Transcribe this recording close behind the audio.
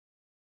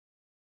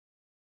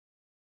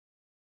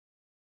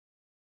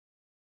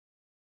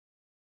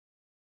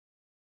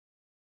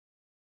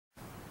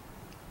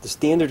The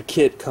standard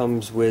kit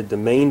comes with the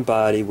main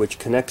body, which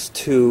connects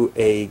to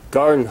a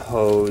garden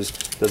hose.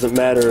 Doesn't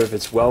matter if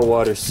it's well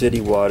water,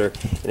 city water,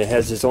 and it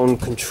has its own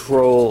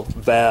control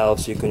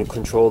valve, so you can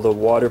control the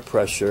water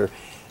pressure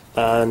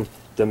on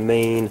the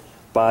main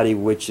body,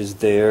 which is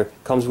there.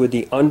 Comes with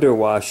the under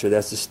washer.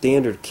 That's the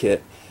standard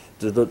kit.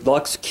 The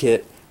deluxe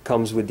kit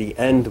comes with the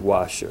end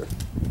washer.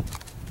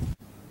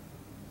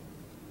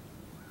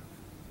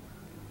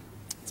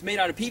 It's made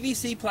out of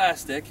PVC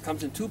plastic. It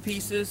comes in 2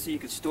 pieces, so you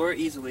can store it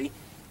easily.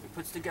 It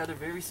puts together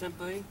very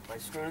simply by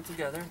screwing it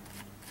together,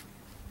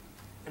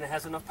 and it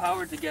has enough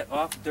power to get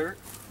off dirt.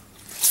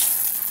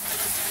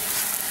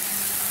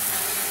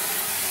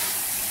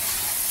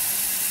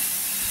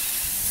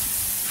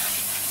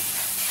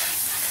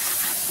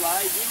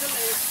 Slide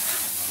easily.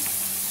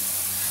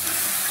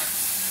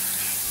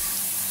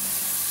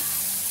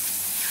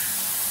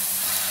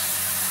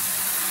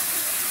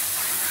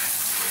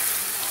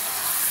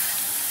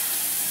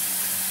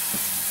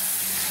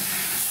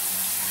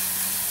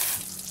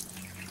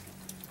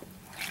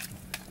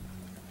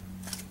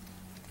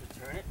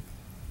 Turn it.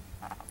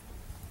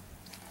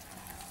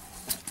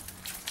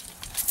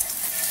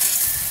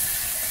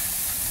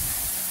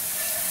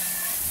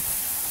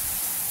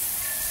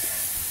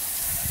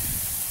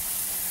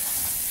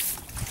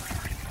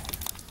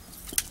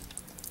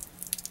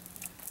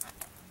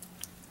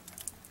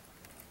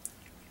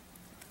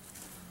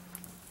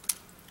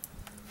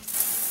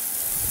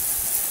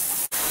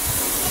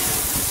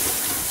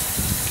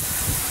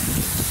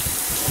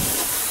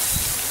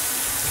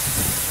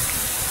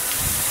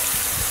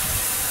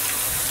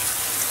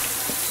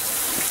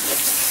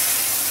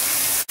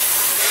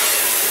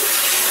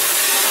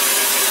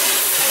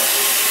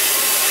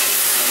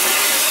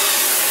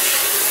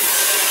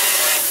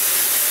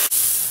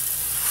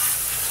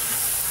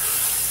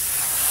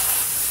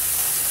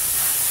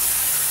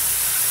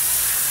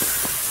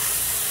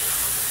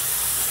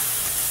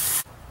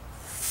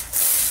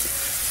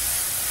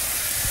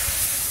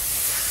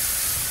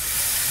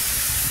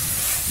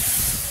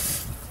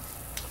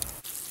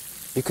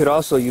 You could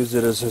also use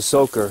it as a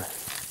soaker.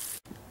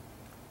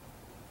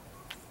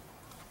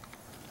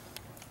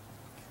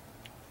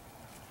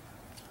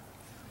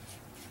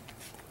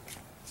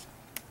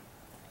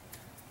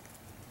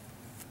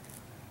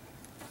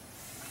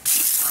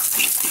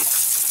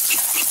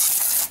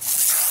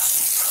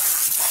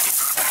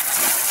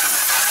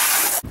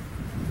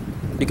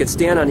 You could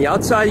stand on the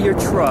outside of your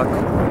truck,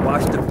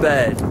 wash the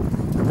bed,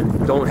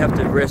 and don't have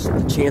to risk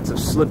the chance of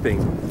slipping.